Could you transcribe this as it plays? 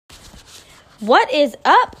What is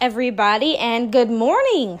up, everybody, and good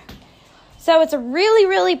morning. So it's a really,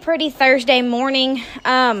 really pretty Thursday morning.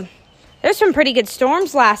 There's some pretty good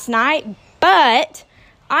storms last night, but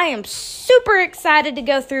I am super excited to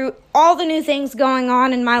go through all the new things going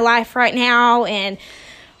on in my life right now and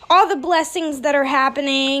all the blessings that are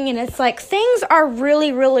happening. And it's like things are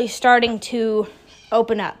really, really starting to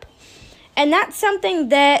open up. And that's something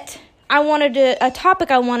that a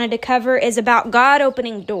topic I wanted to cover is about God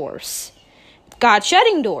opening doors. God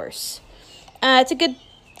shutting doors. It's a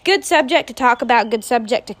good subject to talk about, good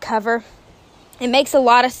subject to cover. It makes a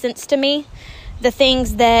lot of sense to me, the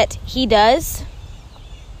things that he does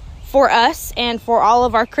for us and for all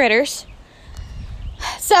of our critters.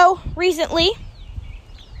 So, recently,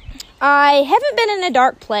 I haven't been in a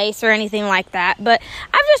dark place or anything like that, but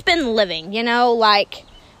I've just been living,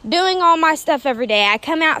 doing all my stuff every day. I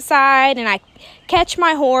come outside and I catch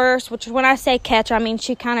my horse, which when I say catch, I mean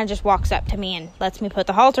she kind of just walks up to me and lets me put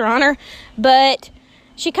the halter on her. But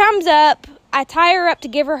she comes up, I tie her up to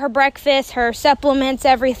give her breakfast, her supplements,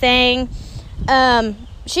 everything.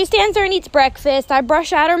 She stands there and eats breakfast. I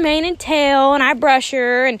brush out her mane and tail and I brush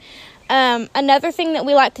her. And another thing that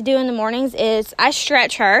we like to do in the mornings is I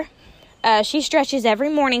stretch her. She stretches every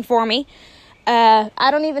morning for me.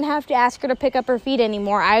 I don't even have to ask her to pick up her feet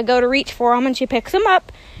anymore. I go to reach for them and she picks them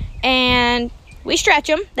up and we stretch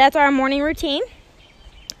them. That's our morning routine.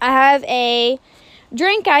 I have a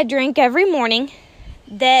drink I drink every morning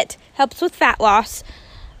that helps with fat loss.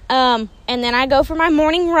 And then I go for my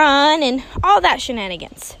morning run and all that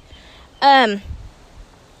shenanigans.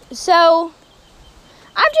 So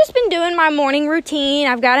I've just been doing my morning routine.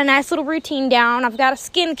 I've got a nice little routine down. I've got a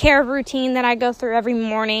skincare routine that I go through every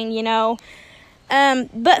morning,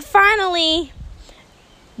 But finally,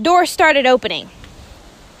 doors started opening.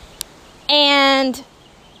 And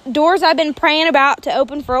doors I've been praying about to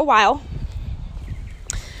open for a while.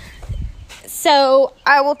 So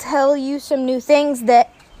I will tell you some new things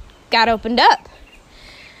that got opened up.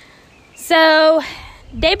 So,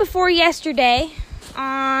 day before yesterday,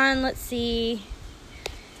 on,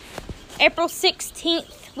 April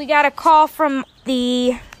 16th, we got a call from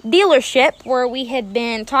the dealership where we had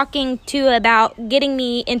been talking to about getting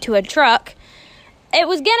me into a truck. It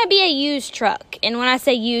was going to be a used truck. And when I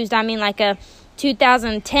say used, I mean like a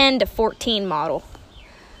 2010 to 14 model.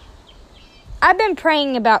 I've been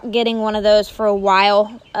praying about getting one of those for a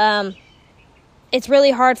while. It's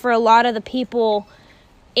really hard for a lot of the people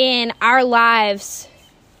in our lives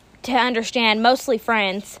to understand, mostly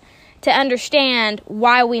friends, to understand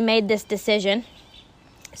why we made this decision.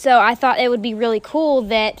 So I thought it would be really cool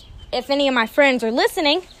that if any of my friends are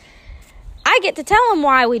listening, I get to tell them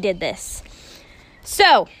why we did this.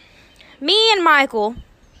 So, me and Michael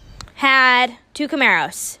had 2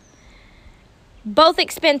 Camaros. Both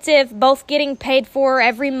expensive, both getting paid for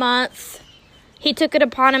every month. He took it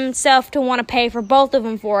upon himself to want to pay for both of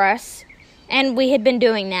them for us. And we had been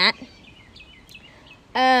doing that.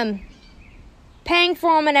 Paying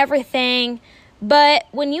for them and everything. But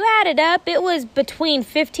when you add it up, it was between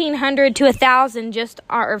 $1,500 to $1,000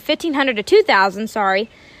 or $1,500 to $2,000,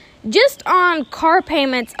 just on car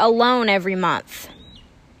payments alone every month.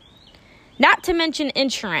 Not to mention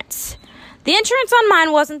insurance. The insurance on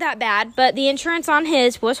mine wasn't that bad, but the insurance on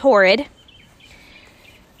his was horrid.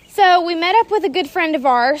 So we met up with a good friend of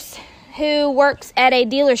ours who works at a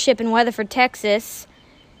dealership in Weatherford, Texas,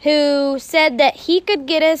 who said that he could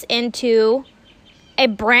get us into a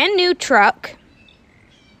brand new truck,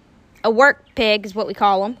 a work pig is what we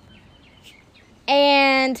call them,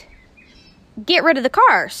 and get rid of the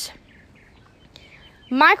cars.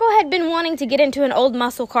 Michael had been wanting to get into an old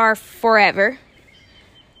muscle car forever,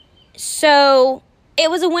 so it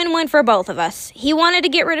was a win-win for both of us. He wanted to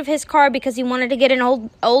get rid of his car because he wanted to get an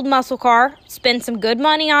old muscle car, spend some good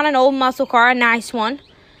money on an old muscle car, a nice one,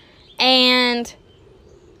 and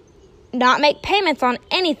not make payments on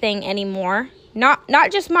anything anymore.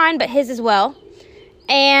 Not just mine, but his as well.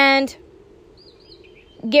 And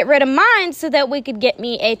get rid of mine so that we could get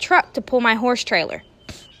me a truck to pull my horse trailer.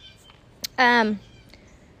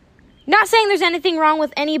 Not saying there's anything wrong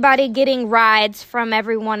with anybody getting rides from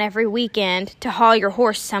everyone every weekend to haul your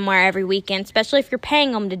horse somewhere every weekend, especially if you're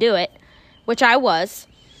paying them to do it, which I was.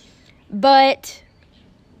 But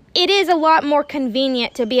it is a lot more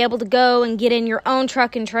convenient to be able to go and get in your own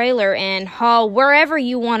truck and trailer and haul wherever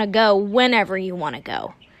you want to go, whenever you want to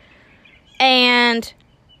go. And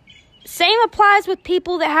same applies with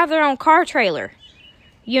people that have their own car trailer,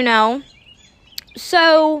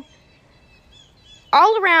 So,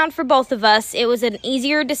 all around for both of us, it was an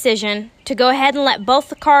easier decision to go ahead and let both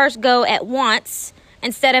the cars go at once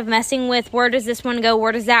instead of messing with where does this one go,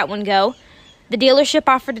 where does that one go. the dealership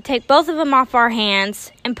offered to take both of them off our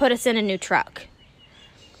hands and put us in a new truck.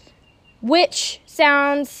 Which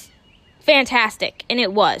sounds fantastic, and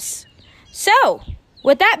it was. So,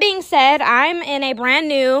 with that being said, I'm in a brand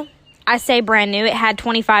new, I say brand new, it had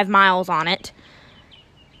 25 miles on it.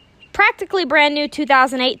 Practically brand new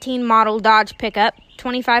 2018 model Dodge pickup,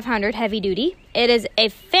 2500 heavy duty. It is a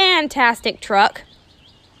fantastic truck.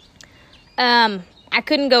 I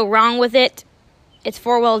couldn't go wrong with it. It's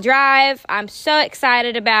 4-wheel drive. I'm so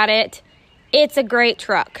excited about it. It's a great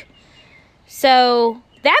truck. So,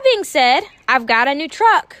 that being said, I've got a new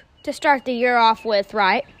truck to start the year off with,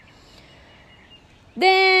 right?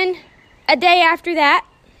 Then, a day after that,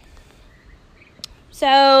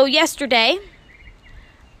 so yesterday,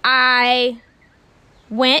 I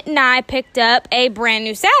went and I picked up a brand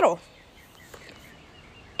new saddle.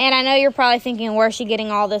 And I know you're probably thinking, where's she getting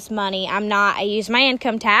all this money? I'm not. I use my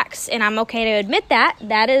income tax, and I'm okay to admit that.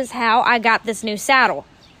 That is how I got this new saddle.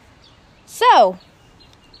 So,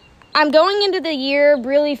 I'm going into the year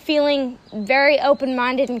really feeling very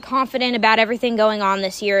open-minded and confident about everything going on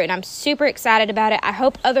this year, and I'm super excited about it. I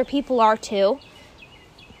hope other people are too.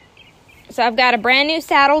 So I've got a brand new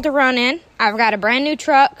saddle to run in. I've got a brand new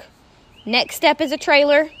truck. Next step is a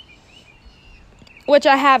trailer, which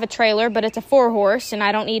I have a trailer, but it's a 4-horse, and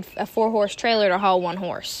I don't need a 4-horse trailer to haul 1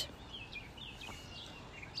 horse.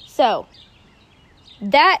 So,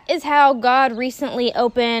 that is how God recently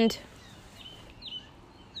opened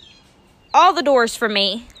all the doors for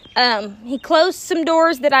me. He closed some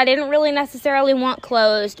doors that I didn't really necessarily want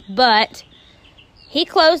closed, but he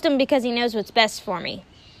closed them because he knows what's best for me.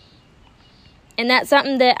 And that's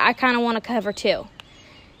something that I kind of want to cover too.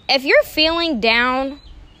 If you're feeling down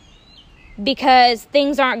because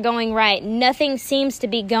things aren't going right, nothing seems to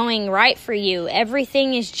be going right for you,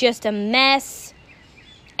 everything is just a mess.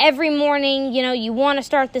 Every morning, you want to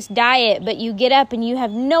start this diet, but you get up and you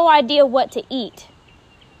have no idea what to eat.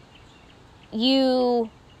 You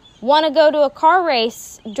want to go to a car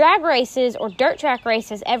race, drag races, or dirt track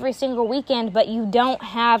races every single weekend, but you don't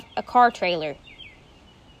have a car trailer.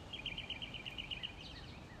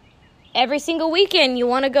 Every single weekend, you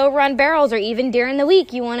want to go run barrels, or even during the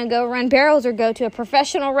week, you want to go run barrels or go to a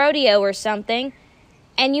professional rodeo or something,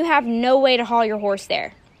 and you have no way to haul your horse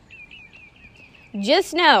there.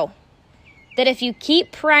 Just know that if you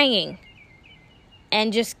keep praying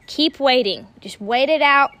and just keep waiting, just wait it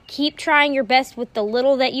out, keep trying your best with the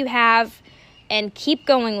little that you have, and keep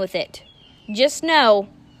going with it. Just know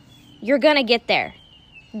you're going to get there.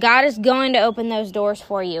 God is going to open those doors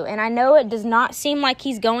for you. And I know it does not seem like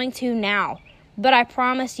he's going to now, but I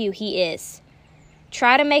promise you he is.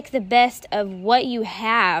 Try to make the best of what you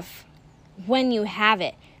have when you have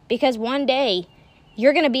it. Because one day,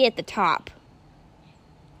 you're going to be at the top.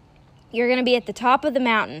 You're going to be at the top of the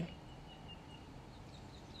mountain.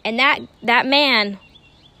 And that man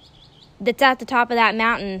that's at the top of that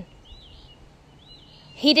mountain,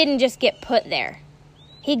 he didn't just get put there.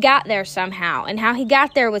 He got there somehow, and how he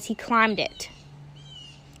got there was he climbed it.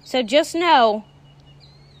 So just know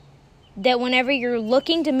that whenever you're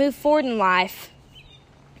looking to move forward in life,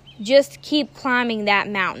 just keep climbing that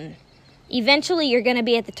mountain. Eventually, you're going to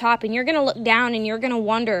be at the top, and you're going to look down, and you're going to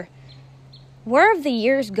wonder, where have the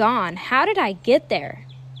years gone? How did I get there?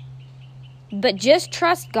 But just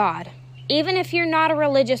trust God. Even if you're not a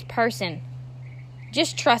religious person,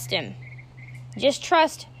 just trust him. Just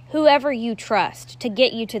trust whoever you trust to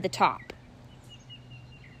get you to the top.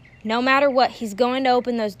 No matter what, he's going to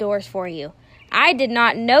open those doors for you. I did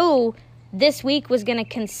not know this week was going to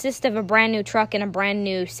consist of a brand new truck and a brand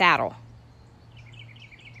new saddle.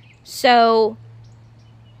 So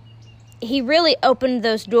he really opened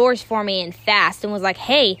those doors for me and fast and was like,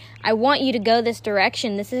 hey, I want you to go this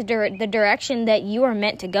direction. This is the direction that you are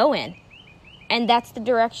meant to go in. And that's the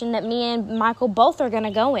direction that me and Michael both are going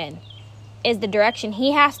to go in. Is the direction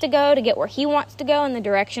he has to go to get where he wants to go, and the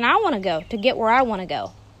direction I want to go to get where I want to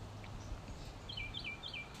go.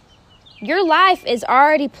 Your life is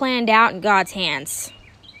already planned out in God's hands.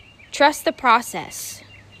 Trust the process.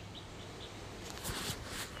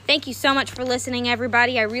 Thank you so much for listening,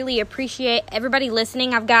 everybody. I really appreciate everybody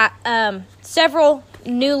listening. I've got several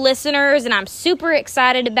new listeners, and I'm super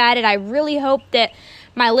excited about it. I really hope that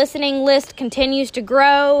my listening list continues to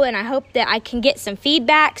grow, and I hope that I can get some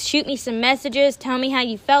feedback. Shoot me some messages. Tell me how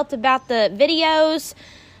you felt about the videos.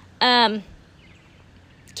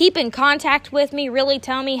 Keep in contact with me. Really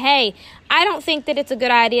tell me, hey, I don't think that it's a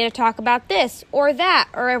good idea to talk about this or that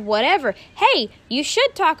or whatever. Hey, you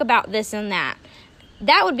should talk about this and that.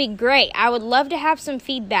 That would be great. I would love to have some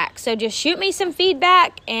feedback. So just shoot me some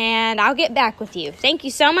feedback, and I'll get back with you. Thank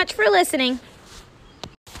you so much for listening.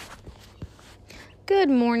 Good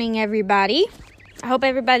morning, everybody. I hope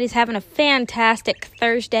everybody's having a fantastic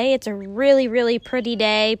Thursday. It's a really, really pretty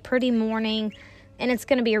day, pretty morning, and it's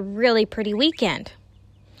going to be a really pretty weekend.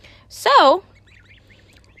 So,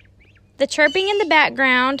 the chirping in the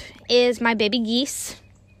background is my baby geese.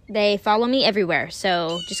 They follow me everywhere,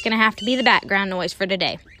 so just going to have to be the background noise for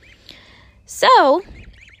today. So,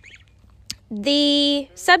 the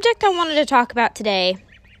subject I wanted to talk about today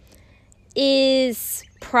is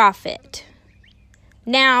profit.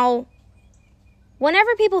 Now,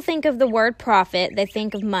 whenever people think of the word profit, they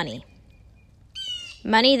think of money.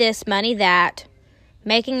 Money this, money that,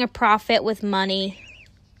 making a profit with money.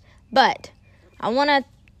 But I want to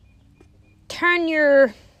turn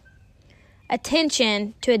your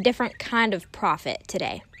attention to a different kind of profit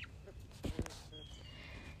today.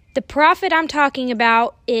 The profit I'm talking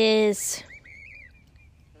about is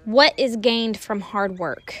what is gained from hard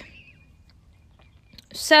work.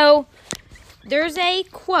 So, there's a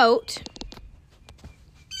quote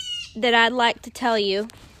that I'd like to tell you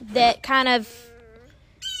that kind of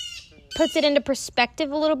puts it into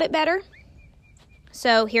perspective a little bit better.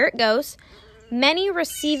 So here it goes. Many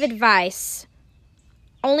receive advice,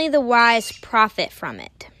 only the wise profit from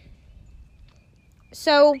it.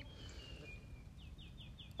 So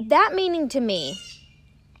that meaning to me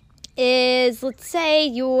is, let's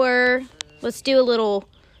do a little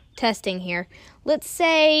testing here. Let's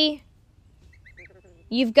say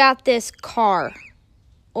you've got this car,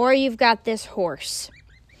 or you've got this horse,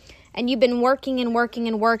 and you've been working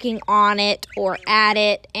on it or at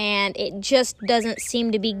it, and it just doesn't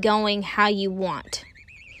seem to be going how you want.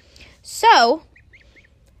 So,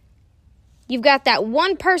 you've got that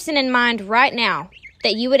one person in mind right now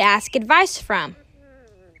that you would ask advice from.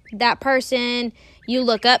 That person you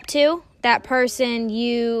look up to, that person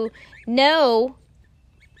you know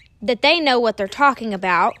that they know what they're talking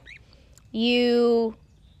about. You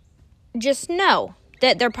just know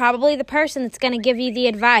that they're probably the person that's going to give you the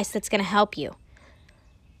advice that's going to help you.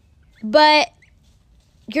 But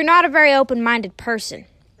you're not a very open-minded person.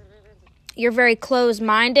 You're very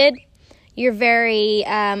closed-minded. You're very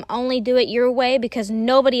only do it your way because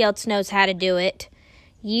nobody else knows how to do it.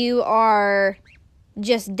 You are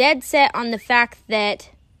just dead set on the fact that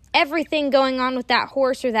everything going on with that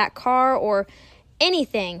horse or that car or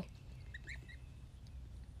anything,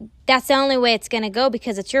 that's the only way it's going to go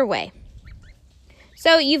because it's your way.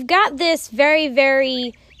 So you've got this very,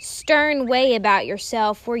 very stern way about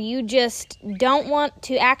yourself where you just don't want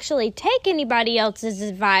to actually take anybody else's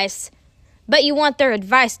advice, but you want their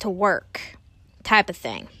advice to work, type of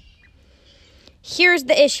thing. Here's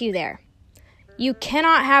the issue there. You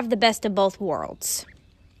cannot have the best of both worlds.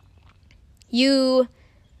 You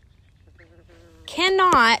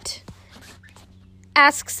cannot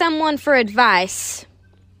ask someone for advice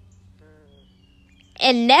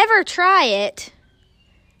and never try it,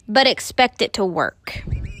 but expect it to work.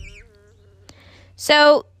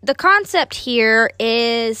 So the concept here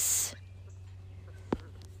is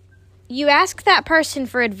you ask that person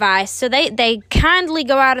for advice, so they kindly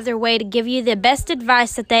go out of their way to give you the best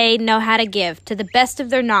advice that they know how to give, to the best of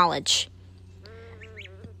their knowledge.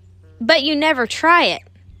 But you never try it.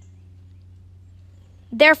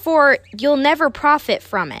 Therefore, you'll never profit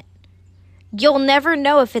from it. You'll never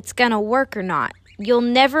know if it's going to work or not. You'll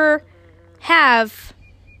never have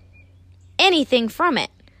anything from it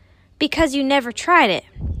because you never tried it.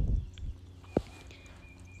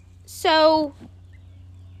 So,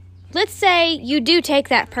 let's say you do take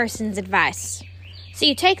that person's advice. So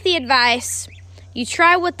you take the advice, you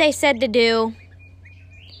try what they said to do,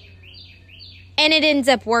 and it ends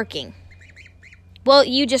up working. Well,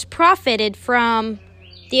 you just profited from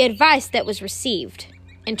the advice that was received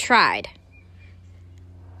and tried.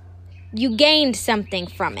 You gained something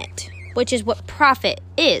from it, which is what profit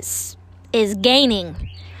is gaining.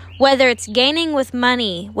 Whether it's gaining with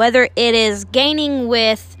money, whether it is gaining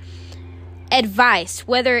with advice,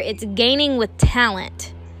 whether it's gaining with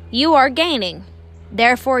talent, you are gaining.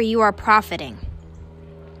 Therefore, you are profiting.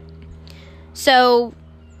 So,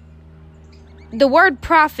 the word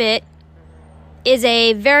profit is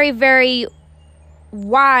a very, very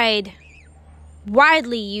widely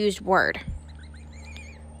used word.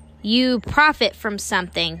 You profit from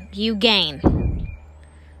something, you gain.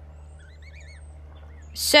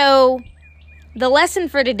 So, the lesson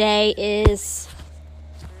for today is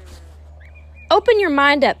open your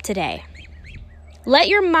mind up today. Let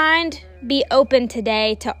your mind be open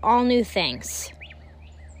today to all new things.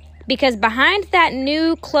 Because behind that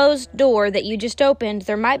new closed door that you just opened,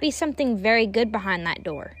 there might be something very good behind that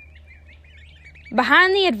door.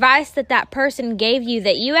 Behind the advice that person gave you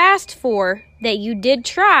that you asked for, that you did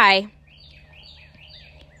try,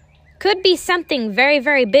 could be something very,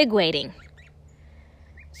 very big waiting.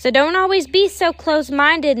 So don't always be so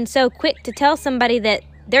close-minded and so quick to tell somebody that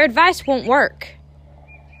their advice won't work,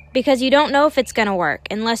 because you don't know if it's going to work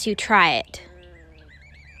unless you try it.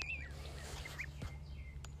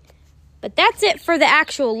 But that's it for the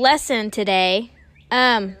actual lesson today.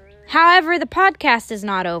 However, the podcast is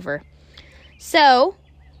not over. So,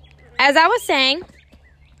 as I was saying,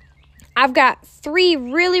 I've got 3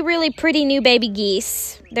 really, really pretty new baby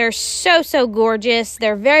geese. They're so, so gorgeous.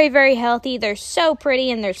 They're very, very healthy. They're so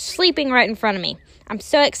pretty, and they're sleeping right in front of me. I'm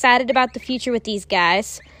so excited about the future with these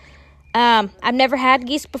guys. I've never had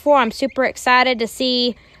geese before. I'm super excited to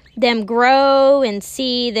see them grow and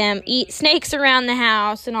see them eat snakes around the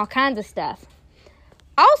house and all kinds of stuff.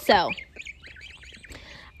 Also,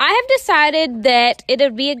 I have decided that it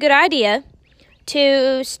would be a good idea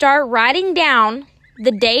to start writing down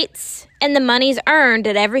the dates and the monies earned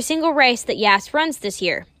at every single race that Yas runs this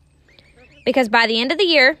year. Because by the end of the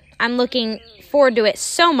year, I'm looking forward to it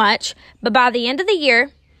so much, but by the end of the year,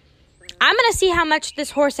 I'm going to see how much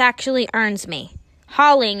this horse actually earns me,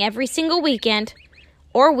 hauling every single weekend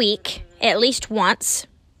or week, at least once,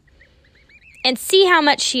 and see how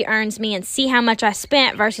much she earns me and see how much I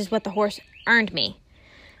spent versus what the horse earned me.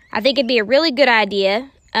 I think it'd be a really good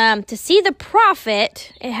idea to see the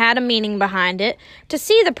profit. It had a meaning behind it. To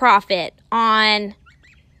see the profit on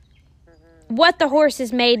what the horse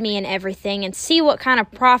has made me and everything, and see what kind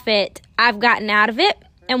of profit I've gotten out of it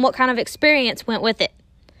and what kind of experience went with it.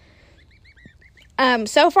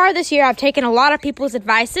 So far this year, I've taken a lot of people's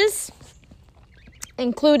advices,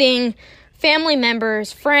 including family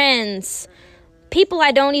members, friends, people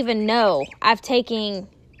I don't even know. I've taken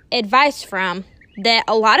advice from that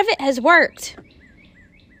a lot of it has worked.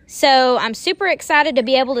 So I'm super excited to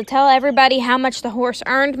be able to tell everybody how much the horse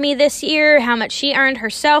earned me this year, how much she earned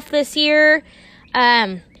herself this year.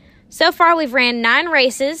 So far, we've ran 9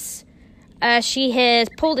 races. She has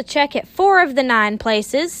pulled a check at 4 of the 9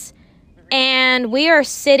 places. And we are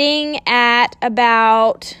sitting at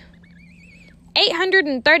about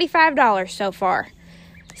 $835 so far.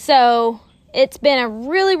 So it's been a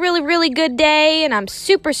really, really, really good day, and I'm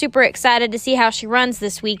super, super excited to see how she runs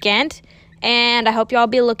this weekend. And I hope y'all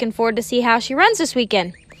be looking forward to see how she runs this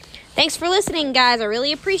weekend. Thanks for listening, guys. I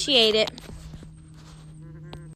really appreciate it.